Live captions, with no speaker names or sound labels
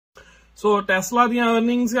ਸੋ Tesla ਦੀਆਂ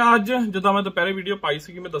earnings ਆ ਅੱਜ ਜਿੱਦਾਂ ਮੈਂ ਦੁਪਹਿਰੇ ਵੀਡੀਓ ਪਾਈ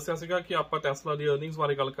ਸੀ ਮੈਂ ਦੱਸਿਆ ਸੀਗਾ ਕਿ ਆਪਾਂ ਟੈਸਲਾ ਦੀ ਅਰਨਿੰਗਸ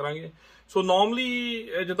ਬਾਰੇ ਗੱਲ ਕਰਾਂਗੇ। ਸੋ ਨਾਰਮਲੀ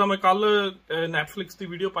ਜਿੱਦਾਂ ਮੈਂ ਕੱਲ Netflix the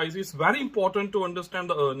video Bhai C, it's very important to understand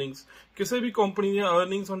the earnings. ਕਿਸੇ ਵੀ ਕੰਪਨੀ ਦੀਆਂ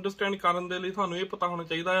ਅਰਨਿੰਗਸ ਅੰਡਰਸਟੈਂਡ ਕਰਨ ਦੇ ਲਈ ਤੁਹਾਨੂੰ ਇਹ ਪਤਾ ਹੋਣਾ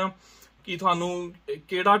ਚਾਹੀਦਾ ਆ ਕਿ ਤੁਹਾਨੂੰ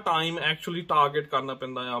ਕਿਹੜਾ ਟਾਈਮ ਐਕਚੁਅਲੀ ਟਾਰਗੇਟ ਕਰਨਾ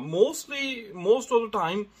ਪੈਂਦਾ ਆ। ਮੋਸਟ ਆਫ ਦ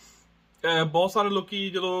ਟਾਈਮ ਬਹੁਤ ਸਾਰੇ ਲੋਕੀ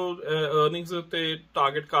ਜਦੋਂ ਅਰਨਿੰਗਸ ਉੱਤੇ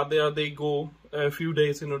ਟਾਰਗੇਟ ਕਰਦੇ ਆ ਦੇ ਗੋ ਫਿਊ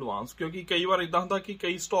ਡੇਜ਼ ਇਨ ਐਡਵਾਂਸ, ਕਿਉਂਕਿ ਕਈ ਵਾਰ ਇਦਾਂ ਹੁੰਦਾ ਕਿ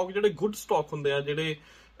ਕਈ ਸਟਾਕ ਜਿਹੜੇ ਗੁੱਡ ਸਟਾਕ ਹੁੰਦੇ ਆ, ਜਿਹੜੇ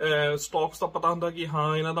ਸਟਾਕਸ ਦਾ ਪਤਾ ਹੁੰਦਾ ਕਿ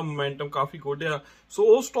ਹਾਂ ਇਹਨਾਂ ਦਾ ਮੋਮੈਂਟਮ ਕਾਫੀ ਗੁੱਡ ਆ, ਸੋ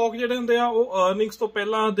ਉਹ ਸਟਾਕ ਜਿਹੜੇ ਹੁੰਦੇ ਆ ਉਹ ਅਰਨਿੰਗਸ ਤੋਂ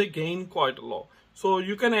ਪਹਿਲਾਂ ਦੇ gain quite low. So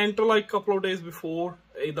you can enter like couple of days before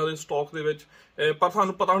ਇਦਾਂ ਦੇ ਸਟਾਕ ਦੇ ਵਿੱਚ, ਪਰ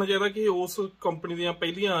ਤੁਹਾਨੂੰ ਪਤਾ ਹੋਣਾ ਚਾਹੀਦਾ ਕਿ ਉਸ ਕੰਪਨੀ ਦੀਆਂ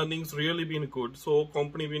ਪਹਿਲੀਆਂ earnings really bean good, so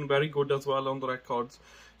company bean very good as well on the ਰੈਕਾਰਡਸ।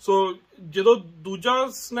 ਸੋ ਜਦੋਂ ਦੂਜਾ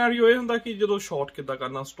ਸਿਨੈਰੀਓ ਇਹ ਹੁੰਦਾ ਕਿ ਜਦੋਂ ਸ਼ਾਰਟ ਕਿੱਦਾਂ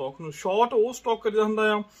ਕਰਨਾ ਸਟਾਕ ਨੂੰ। ਸ਼ਾਰਟ ਉਹ ਸਟਾਕ ਕਰੀਦਾ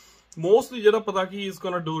ਹੁੰਦਾ ਆ ਮੋਸਟਲੀ ਜਿਹੜਾ ਪਤਾ ਕਿ ਇਜ਼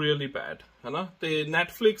ਗੋਨਾ ਡੂ ਰੀਅਲੀ ਬੈਡ, ਹੈਨਾ। ਤੇ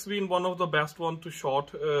Netflix bean one of the best one two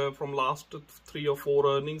short from last 3 or 4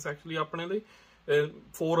 earnings actually ਆਪਣੇ ਲਈ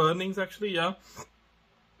 4 ਅਰਨਿੰਗਸ ਐਕਚੁਅਲੀ ਆ।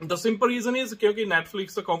 The simple reason is क्योंकि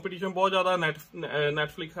Netflix का competition बहुत ज़्यादा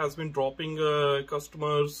Netflix has been dropping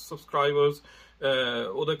customers, subscribers,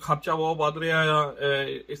 ਉਹਦਾ ਖਰਚਾ ਬਹੁਤ ਵੱਧ ਰਿਹਾ ਆ।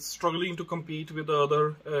 It's struggling to compete with the other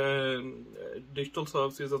digital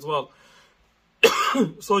services as well.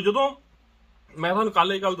 So ਜਦੋਂ ਮੈਂ ਤੁਹਾਨੂੰ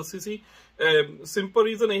ਕੱਲ ਇਹ ਗੱਲ ਦੱਸੀ ਸੀ, ਸਿੰਪਲ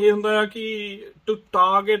ਰੀਜ਼ਨ ਇਹ ਹੁੰਦਾ ਆ ਕਿ to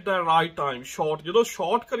target the right time short. ਜਦੋਂ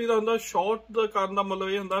ਸ਼ਾਰਟ ਕਰੀਦਾ ਹੁੰਦਾ, ਸ਼ਾਰਟ ਦਾ ਕਰਨ ਦਾ ਮਤਲਬ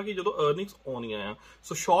ਇਹ ਹੁੰਦਾ ਕਿ ਜਦੋਂ ਅਰਨਿੰਗਸ ਆਉਣੀਆਂ ਆ।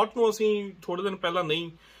 ਸੋ ਸ਼ਾਰਟ ਨੂੰ ਅਸੀਂ ਥੋੜੇ ਦਿਨ ਪਹਿਲਾਂ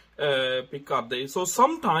ਨਹੀਂ ਪਿਕ ਕਰਦੇ। ਸੋ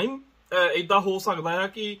ਸਮ ਟਾਈਮ ਏਦਾਂ ਹੋ ਸਕਦਾ ਆ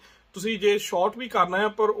ਕਿ ਤੁਸੀਂ ਜੇ ਸ਼ਾਰਟ ਵੀ ਕਰਨਾ ਹੈ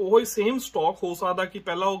ਪਰ ਉਹ ਹੀ ਸੇਮ ਸਟਾਕ ਹੋ ਸਕਦਾ ਕਿ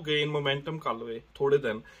ਪਹਿਲਾਂ ਉਹ ਗੇਨ ਮੋਮੈਂਟਮ ਕਰ ਲਵੇ ਥੋੜੇ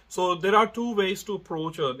ਦਿਨ। ਸੋ ਦੇਰ R 2 ways to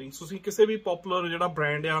approach earnings। ਤੁਸੀਂ ਕਿਸੇ ਵੀ ਪਪੂਲਰ ਜਿਹੜਾ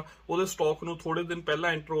ਬ੍ਰਾਂਡ ਆ ਉਹਦੇ ਸਟਾਕ ਨੂੰ ਥੋੜੇ ਦਿਨ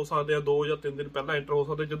ਪਹਿਲਾਂ ਐਂਟਰ ਹੋ ਸਕਦੇ ਆ, 2 ਜਾਂ 3 ਦਿਨ ਪਹਿਲਾਂ ਐਂਟਰ ਹੋ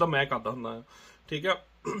ਸਕਦੇ, ਜਿੱਦਾਂ ਮੈਂ ਕਰਦਾ ਹੁੰਦਾ ਆ, ਠੀਕ ਆ।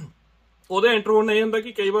 ਉਹਦੇ ਐਂਟਰ ਹੋਣ ਇਹ ਹੁੰਦਾ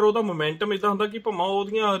ਕਿ ਕਈ ਵਾਰ ਉਹਦਾ ਮੋਮੈਂਟਮ ਇਦਾਂ ਹੁੰਦਾ ਕਿ ਭਾਵੇਂ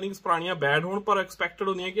ਉਹਦੀਆਂ ਅਰਨਿੰਗਸ ਪੁਰਾਣੀਆਂ ਬੈਡ ਹੋਣ ਪਰ ਐਕਸਪੈਕਟਡ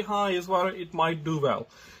ਹੁੰਦੀਆਂ ਕਿ ਹਾਂ ਇਸ ਵਾਰ ਇਟ ਮਾਈਟ ਡੂ ਵੈਲ,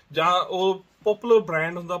 ਜਾਂ ਉਹ ਪਪੂਲਰ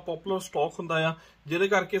ਬ੍ਰਾਂਡ ਹੁੰਦਾ, ਪਪੂਲਰ ਸਟਾਕ ਹੁੰਦਾ ਆ, ਜਿਹਦੇ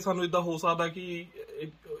ਕਰਕੇ ਸਾਨੂੰ ਇਦਾਂ ਹੋ ਸਕਦਾ ਕਿ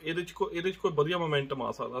ਇਹਦੇ ਚ ਕੋਈ ਵਧੀਆ ਮੋਮੈਂਟਮ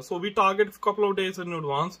ਆ ਸਕਦਾ। ਸੋ ਵੀ target couple of days in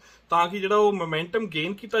advance ਤਾਂ ਕਿ ਜਿਹੜਾ ਉਹ ਮੋਮੈਂਟਮ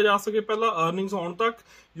ਗੇਨ ਕੀਤਾ ਜਾ ਸਕੇ ਪਹਿਲਾਂ ਅਰਨਿੰਗਸ ਆਉਣ ਤੱਕ।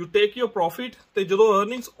 ਯੂ ਟੇਕ ਯੋਰ ਪ੍ਰੋਫਿਟ, ਤੇ ਜਦੋਂ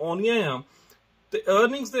ਅਰਨਿੰਗਸ ਆਉਣੀਆਂ ਆ ਤੇ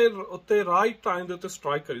ਅਰਨਿੰਗਸ ਦੇ ਉੱਤੇ ਰਾਈਟ ਟਾਈਮ ਦੇ ਉੱਤੇ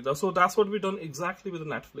ਸਟ੍ਰਾਈਕ ਕਰੀਦਾ। So that's what we done exactly with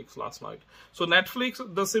Netflix last night. So Netflix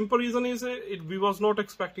the simple reason is we was not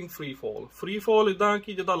expecting free fall ਇਦਾਂ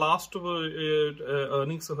ਕਿ ਜਿੱਦਾਂ ਲਾਸਟ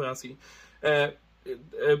ਅਰਨਿੰਗਸ ਹੋਇਆ ਸੀ,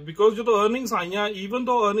 ਬਿਕੋਜ਼ ਜਦੋਂ ਅਰਨਿੰਗਸ ਆਈਆਂ even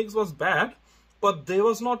though earnings was bad but they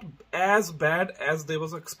was not as bad as they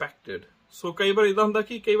was expected। ਸੋ ਕਈ ਵਾਰ ਇਦਾਂ ਹੁੰਦਾ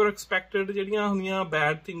ਕਿ ਕਈ ਵਾਰ ਐਕਸਪੈਕਟਡ ਜਿਹੜੀਆਂ ਹੁੰਦੀਆਂ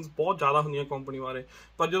ਬੈਡ ਥਿੰਗਸ ਬਹੁਤ ਜ਼ਿਆਦਾ ਹੁੰਦੀਆਂ ਕੰਪਨੀ ਬਾਰੇ,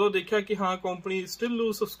 ਪਰ ਜਦੋਂ ਦੇਖਿਆ ਕਿ ਹਾਂ ਕੰਪਨੀ ਸਟਿਲ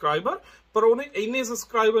ਲੂਜ਼ ਸਬਸਕ੍ਰਾਈਬਰ, ਪਰ ਉਹਨੇ ਇੰਨੇ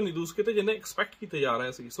ਸਬਸਕ੍ਰਾਈਬਰ ਨਹੀਂ ਲੂਜ਼ ਕੀਤੇ ਜਿੰਨੇ ਐਕਸਪੈਕਟ ਕੀਤੇ ਜਾ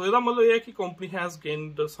ਰਹੇ ਸੀ। ਸੋ ਇਹਦਾ ਮਤਲਬ ਇਹ ਹੈ ਕਿ company has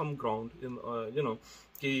gained sum ground in you know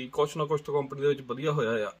ਕਿ ਕੁਛ ਨਾ ਕੁਛ ਤਾਂ ਕੰਪਨੀ ਦੇ ਵਿੱਚ ਵਧੀਆ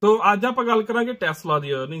ਹੋਇਆ ਆ। ਸੋ ਅੱਜ ਆਪਾਂ ਗੱਲ ਕਰਾਂਗੇ ਟੈਸਲਾ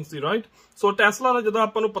ਦੀ ਅਰਨਿੰਗਸ ਦੀ, ਰਾਈਟ। ਸੋ ਟੈਸਲਾ ਦਾ ਜਿੱਦਾਂ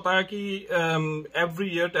ਆਪਾਂ ਨੂੰ ਪਤਾ ਹੈ ਕਿ ਐਵਰੀ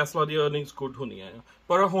ਈਅਰ ਟੈਸਲਾ ਦੀ ਅਰਨਿੰਗਸ ਗੁੱਡ ਹੁੰਦੀਆਂ ਆ,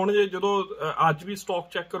 ਪਰ ਹੁਣ ਜਦੋਂ ਅੱਜ ਵੀ ਸਟਾਕ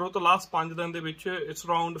ਚੈੱਕ ਕਰੋ ਤਾਂ ਲਾਸਟ 5 ਦਿਨ ਦੇ ਵਿੱਚ ਇਟਸ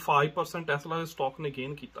ਅਰਾਊਂਡ 5% ਟੈਸਲਾ ਦੇ ਸਟਾਕ ਨੇ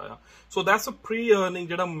ਗੇਨ ਕੀਤਾ ਆ। So that's a pre earning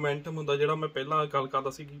ਜਿਹੜਾ ਮੋਮੈਂਟਮ ਹੁੰਦਾ, ਜਿਹੜਾ ਮੈਂ ਪਹਿਲਾਂ ਗੱਲ ਕਰਦਾ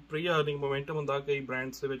ਸੀ ਕਿ ਪ੍ਰੀ ਅਰਨਿੰਗ ਮੋਮੈਂਟਮ ਹੁੰਦਾ ਕਈ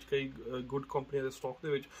ਬ੍ਰਾਂਡਸ ਦੇ ਵਿੱਚ, ਕਈ ਗੁੱਡ ਕੰਪਨੀਆਂ ਦੇ ਸਟਾਕ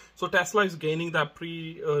ਦੇ ਵਿੱਚ। ਸੋ Tesla is gaining that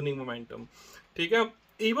pre earning momentum, ਠੀਕ ਹੈ।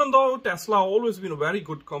 Even though Tesla always been a very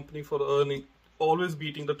good company for earning, always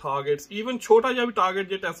beating the targets, even ਛੋਟਾ ਜਿਹਾ ਵੀ target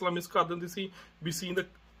ਜੇ Tesla miss ਕਰ ਦਿੰਦੀ ਸੀ, we seen the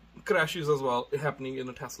crashes as well happening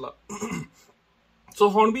in a Tesla। ਸੋ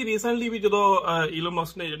ਹੁਣ ਵੀ recently ਵੀ ਜਦੋਂ Elon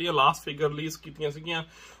Musk ਨੇ ਜਿਹੜੀਆਂ last figure release ਕੀਤੀਆਂ ਸੀਗੀਆਂ,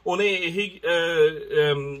 ਉਹਨੇ ਇਹੀ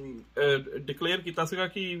ਡਿਕਲੇਅਰ ਕੀਤਾ ਸੀਗਾ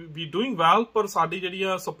ਕਿ ਵੀ ਡੂਇੰਗ ਵੈਲ, ਪਰ ਸਾਡੀ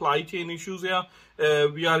ਜਿਹੜੀਆਂ ਸਪਲਾਈ ਚੇਨ ਇਸ਼ੂਜ਼ ਆ,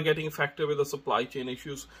 ਵੀ R getting affected with the supply chain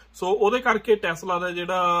issues. ਸੋ ਉਹਦੇ ਕਰਕੇ ਟੈਸਲਾ ਦਾ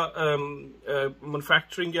ਜਿਹੜਾ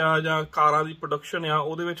ਮੈਨੂਫੈਕਚਰਿੰਗ ਆ ਜਾਂ ਕਾਰਾਂ ਦੀ ਪ੍ਰੋਡਕਸ਼ਨ ਆ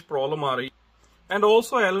ਉਹਦੇ ਵਿੱਚ ਪ੍ਰੋਬਲਮ ਆ ਰਹੀ। ਐਂਡ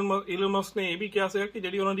ਆਲਸੋ ਈਲਨ ਮਸਕ ਨੇ ਇਹ ਵੀ ਕਿਹਾ ਸੀਗਾ ਕਿ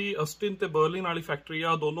ਜਿਹੜੀ ਉਹਨਾਂ ਦੀ ਅਸਟਿਨ ਤੇ ਬਰਲਿਨ ਵਾਲੀ ਫੈਕਟਰੀ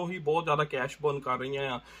ਆ ਦੋਨੋਂ ਹੀ ਬਹੁਤ ਜ਼ਿਆਦਾ ਕੈਸ਼ ਬਰਨ ਕਰ ਰਹੀਆਂ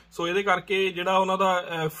ਆ। ਸੋ ਇਹਦੇ ਕਰਕੇ ਜਿਹੜਾ ਉਹਨਾਂ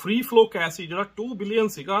ਦਾ ਫ੍ਰੀ ਫਲੋ ਕੈਸ਼ ਸੀ ਜਿਹੜਾ 2 ਬਿਲੀਅਨ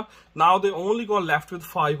ਸੀਗਾ, ਨਾਓ ਦੇ only goat left with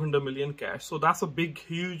 500 million cash. So that's a big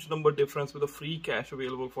huge number difference with a free cash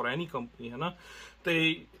available for any company, ਹੈ ਨਾ। ਤੇ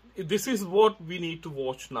this is what we need to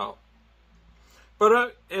watch ਨਾਓ। ਪਰ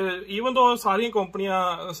even ਦੋ ਸਾਰੀਆਂ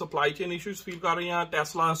ਕੰਪਨੀਆਂ ਸਪਲਾਈ ਚੇਨ ਇਸ਼ੂਜ਼ ਫੀਲ ਕਰ ਰਹੀਆਂ,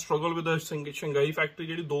 Tesla struggle with Shanghai factory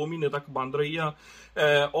ਜਿਹੜੀ 2 ਮਹੀਨੇ ਤੱਕ ਬੰਦ ਰਹੀ ਆ।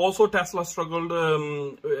 ਆਲਸੋ ਟੈਸਲਾ ਸਟਰਗਲਡ,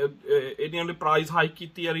 ਇਹਨਾਂ ਨੇ ਪ੍ਰਾਈਸ ਹਾਈਕ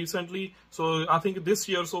ਕੀਤੀ ਆ recently. So I think this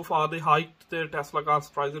year so far ਦੇ ਹਾਈਕ ਤੇ ਟੈਸਲਾ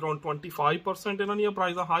ਕਾਰਸ ਪ੍ਰਾਈਸ ਅਰਾਊਂਡ 25% ਇਹਨਾਂ ਦੀਆਂ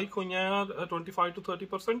ਪ੍ਰਾਈਸਾਂ ਹਾਈਕ ਹੋਈਆਂ ਆ, 25 to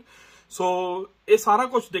 30%। ਸੋ ਇਹ ਸਾਰਾ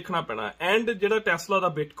ਕੁਝ ਦੇਖਣਾ ਪੈਣਾ। ਐਂਡ ਜਿਹੜਾ ਟੈਸਲਾ ਦਾ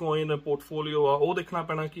ਬਿਟਕੋਇਨ ਪੋਰਟਫੋਲੀਓ ਆ ਉਹ ਦੇਖਣਾ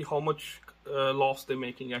ਪੈਣਾ ਕਿ how much loss they're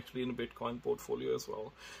making actually in Bitcoin portfolio as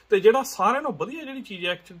well. ਤੇ ਜਿਹੜਾ ਸਾਰਿਆਂ ਨੂੰ ਵਧੀਆ ਜਿਹੜੀ ਚੀਜ਼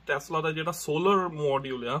ਹੈ ਐਕਚੁਅਲੀ ਟੈਸਲਾ ਦਾ ਜਿਹੜਾ ਸੋਲਰ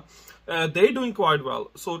ਮੋਡਿਊਲ ਆ they doing quite well.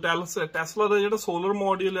 So Tesla ਦਾ ਜਿਹੜਾ ਸੋਲਰ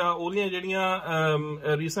ਮੋਡਿਊਲ ਆ ਉਹਦੀਆਂ ਜਿਹੜੀਆਂ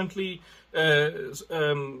recently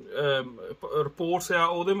reports ਆ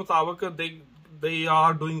ਉਹਦੇ ਮੁਤਾਬਕ they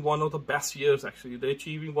are doing one of the best years actually. They're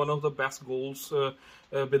achieving one of the best goals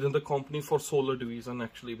within the company for solar division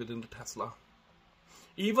actually within the Tesla.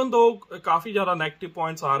 Even though काफी ज़्यादा negative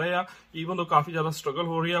points आ रहे हैं, even though काफी ज़्यादा struggle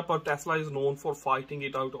हो रही है, पर Tesla is known for fighting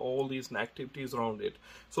it out all these negativities around it.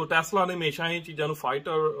 So Tesla ने हमेशा ये चीज़ों को fight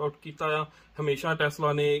out किया है, हमेशा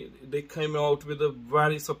Tesla ने they came out with a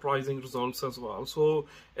very surprising results as well. So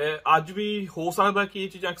आज भी हो सकता है कि ये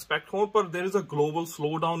चीज़ें expect हो, पर there is a global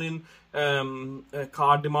slowdown in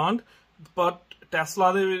car demand, but Tesla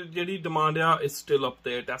the ਜਿਹੜੀ demand is still up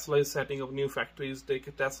there. Tesla is setting up new factories.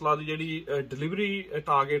 Tesla the ਜਿਹੜੀ delivery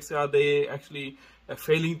targets they actually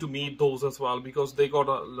failing to meet those as well because they got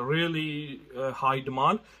a really high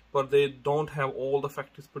demand, but they don't have all the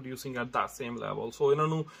factories producing at that same level. So ਇਹਨਾਂ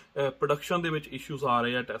ਨੂੰ production ਦੇ ਵਿੱਚ issues ਆ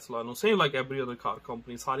ਰਹੇ ਆ Tesla ਨੂੰ, same like every other car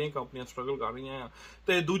company. ਸਾਰੀਆਂ ਕੰਪਨੀਆਂ struggle ਕਰ ਰਹੀਆਂ ਆ.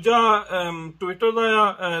 ਤੇ ਦੂਜਾ Twitter the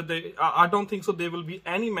I don't think so there will be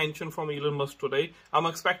any mention from Elon Musk today. I'm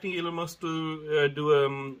expecting Elon Musk to do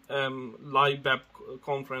a live web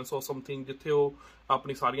conference or something ਜਿੱਥੇ ਉਹ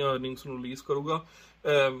ਆਪਣੀ ਸਾਰੀਆਂ earnings ਨੂੰ release ਕਰੂਗਾ.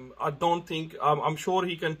 I don't think I'm sure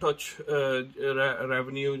he can touch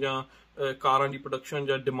revenue ਜਾਂ ਕਾਰਾਂ ਦੀ production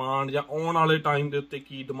ਜਾਂ demand ਜਾਂ ਆਉਣ ਵਾਲੇ ਟਾਈਮ ਦੇ ਉੱਤੇ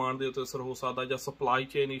ਕੀ ਡਿਮਾਂਡ ਦੇ ਉੱਤੇ ਅਸਰ ਹੋ ਸਕਦਾ ਜਾਂ ਸਪਲਾਈ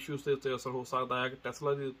ਚੇਨ ਇਸ਼ੂਜ਼ ਦੇ ਉੱਤੇ ਅਸਰ ਹੋ ਸਕਦਾ ਹੈ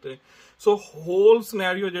ਟੈਸਲਾ ਦੇ ਉੱਤੇ. ਸੋ ਹੋਲ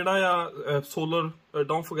ਸਿਨੈਰੀਓ ਜਿਹੜਾ ਆ solar,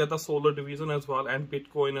 don't forget the solar division as well and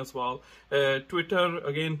Bitcoin as well. Twitter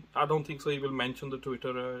again, I don't think so he will mention the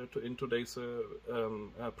Twitter in today's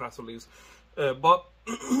press release. But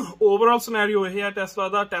overall scenario here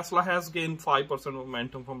Tesla has gained 5%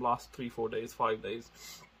 momentum from last 3-4 days, 5 days.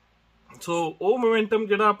 So all momentum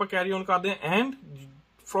jada aapa carry on karde and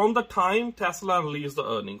from the time Tesla released the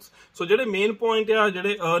earnings. So jade main point ya jade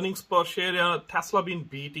earnings per share ya Tesla been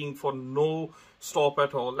beating for no stop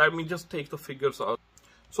at all. Let me just take the figures out.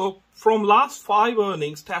 So from last 5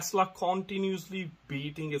 earnings, Tesla continuously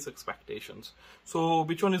beating its expectations. So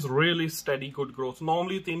which one is really steady good growth?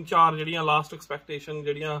 Normally 3-4 ਜਿਹੜੀਆਂ last expectation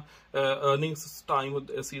ਜਿਹੜੀਆਂ earnings time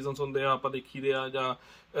seasons ਹੁੰਦੇ ਆ ਆਪਾਂ ਦੇਖੀਦੇ ਆ ਜਾਂ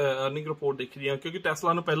earning report ਦੇਖੀ ਦੀਆਂ ਕਿਉਂਕਿ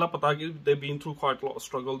Tesla ਨੂੰ ਪਹਿਲਾਂ ਪਤਾ ਕਿ they've been through quite a lot of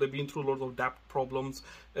struggle, they've been through lots of debt problems,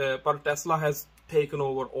 but Tesla has taken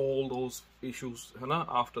over all those issues है ना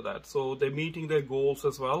after that. So they're meeting their goals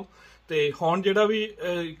as well. ਤੇ ਹੁਣ ਜਿਹੜਾ ਵੀ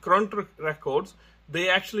current records they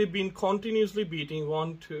actually been continuously beating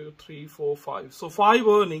 1, 2, 3, 4, 5. So 5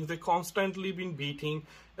 earnings, they constantly been beating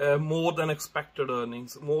more than expected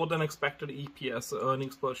earnings, more than expected EPS,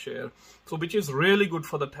 earnings per share. So which is really good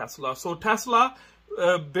for the Tesla. So Tesla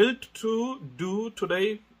built to do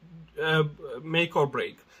today make or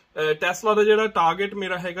break. Tesla ਦਾ ਜਿਹੜਾ target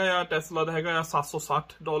ਮੇਰਾ ਹੈਗਾ ਆ Tesla ਦਾ ਹੈਗਾ ਆ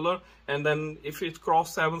 $760 and then if it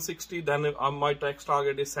cross 760 then my next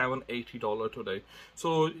target is $780 today.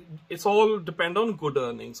 So it's all depend on good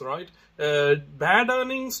earnings, right? Bad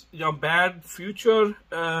earnings ਜਾਂ bad future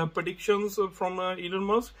predictions from Elon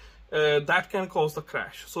Musk that can cause the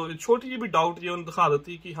crash. So ਛੋਟੀ ਜਿਹੀ ਵੀ doubt ਜੀ ਉਹਨੇ ਦਿਖਾ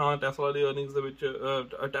ਦਿੱਤੀ ਕਿ ਹਾਂ Tesla ਦੇ earnings ਦੇ ਵਿੱਚ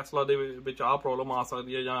ਟੈਸਲਾ ਦੇ ਵਿੱਚ ਆਹ ਪ੍ਰੋਬਲਮ ਆ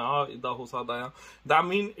ਸਕਦੀ ਹੈ ਜਾਂ ਆਹ ਇਦਾਂ ਹੋ ਸਕਦਾ ਆ, that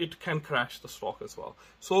mean it can crash the stock as well.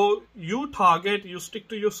 So you target, you stick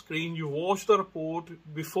to your screen, you watch the report.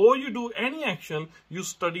 Before you do any action, you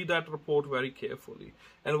study that report very carefully.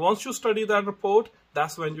 And once you study that report,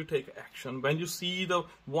 that's when you take action. When you see the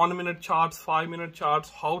 1-minute charts, 5-minute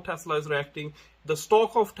charts, how Tesla is reacting, the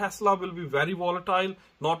stock of Tesla will be very volatile,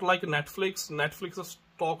 not like Netflix. Netflix's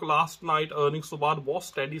stock last night earnings to baad was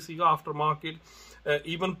steady siga after market.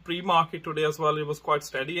 Even pre-market today as well, it was quite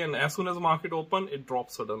steady, and as soon as the market opened, it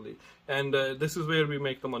dropped suddenly. And this is where we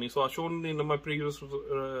make the money. So I've shown in my previous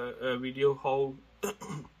video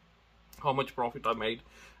how much profit I made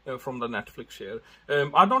from the Netflix share.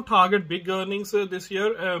 I don't target big earnings this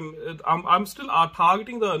year. I'm still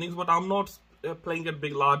targeting the earnings, but I'm not playing at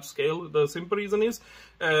big large scale. The simple reason is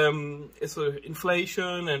it's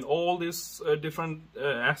inflation and all these different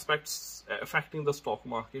aspects affecting the stock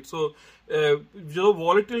market. So the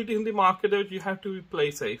volatility in the market, you have to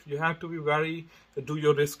play safe. You have to be do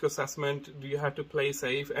your risk assessment. You have to play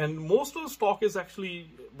safe, and most of the stock is actually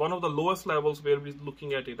one of the lowest levels where we're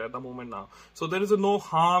looking at it at the moment now. So there is no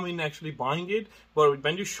harm in actually buying it, but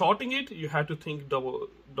when you're shorting it, you have to think double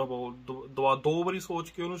ਦੋ ਵਾਰੀ ਸੋਚ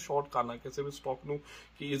ਕੇ ਉਹਨੂੰ short ਕਰਨਾ ਕਿਸੇ ਵੀ stock ਨੂੰ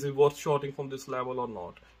ਕਿ is it worth shorting from this level or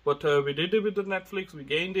not. But we did it with the Netflix, we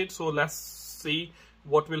gained it. So let's see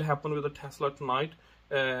what will happen with the Tesla tonight.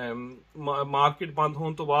 Market ਬੰਦ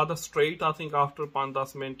ਹੋਣ ਤੋਂ ਬਾਅਦ straight I think after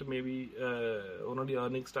 5-10 minute maybe ਉਹਨਾਂ ਦੀ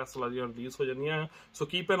earnings Tesla ਦੀਆਂ release ਹੋ ਜਾਂਦੀਆਂ। ਸੋ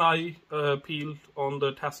keep N I peel on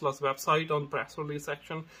the ਟੈਸਲਾ's website on press release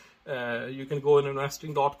section. You can go in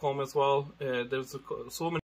investing.com as well. There's so many